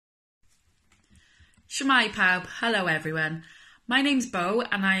Shwmai pawb, hello everyone. My name's Bo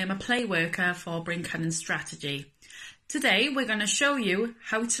and I am a play worker for bryncynon strategy. Today we're going to show you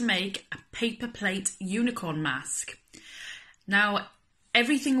how to make a paper plate unicorn mask. Now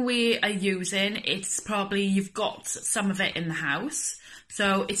everything we are using, it's probably you've got some of it in the house.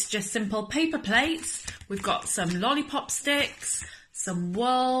 So it's just simple paper plates. We've got some lollipop sticks, some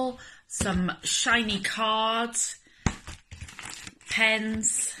wool, some shiny cards,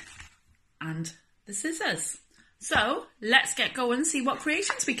 pens and the scissors. So let's get going and see what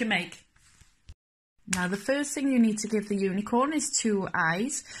creations we can make. Now the first thing you need to give the unicorn is 2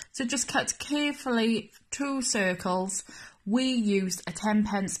 eyes. So just cut carefully 2 circles. We used a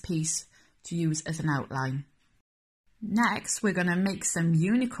 10p piece to use as an outline. Next we're going to make some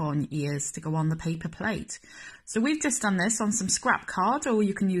unicorn ears to go on the paper plate. So we've just done this on some scrap card, or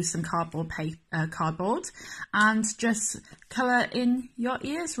you can use some cardboard and just colour in your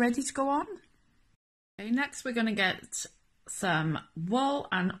ears ready to go on. Okay, next we're going to get some wool,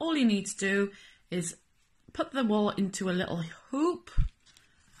 and all you need to do is put the wool into a little hoop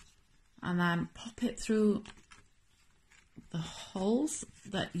and then pop it through the holes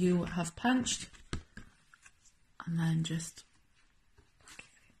that you have punched and then just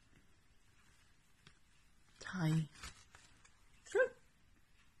tie through.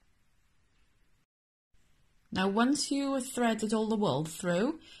 Now once you have threaded all the wool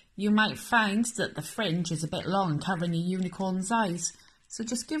through, you might find that the fringe is a bit long, covering your unicorn's eyes. So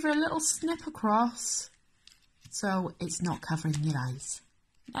just give her a little snip across so it's not covering your eyes.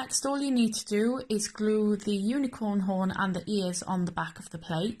 Next, all you need to do is glue the unicorn horn and the ears on the back of the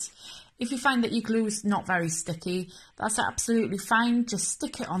plate. If you find that your glue is not very sticky, that's absolutely fine. Just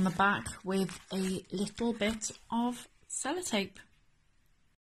stick it on the back with a little bit of sellotape.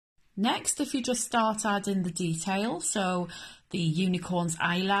 Next, if you just start adding the detail, so the unicorn's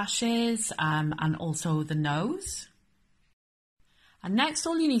eyelashes and also the nose. And next,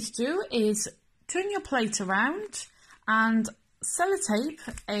 all you need to do is turn your plate around and sellotape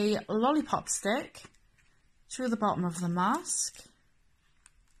a lollipop stick to the bottom of the mask.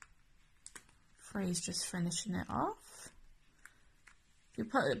 Frey's just finishing it off. If you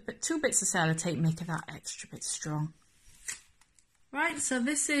put 2 bits of sellotape, make it that extra bit strong. Right, so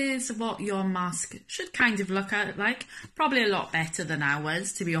this is what your mask should kind of look like. Probably a lot better than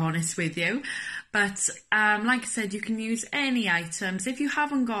ours, to be honest with you. But like I said, you can use any items. If you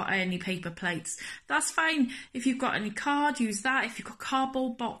haven't got any paper plates, that's fine. If you've got any card, use that. If you've got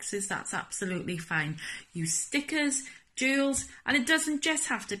cardboard boxes, that's absolutely fine. Use stickers, jewels, and it doesn't just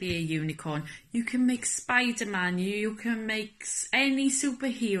have to be a unicorn. You can make Spider-Man, you can make any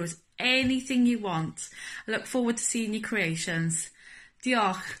superheroes, anything you want. I look forward to seeing your creations.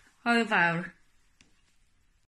 Diolch, hwyl fawr.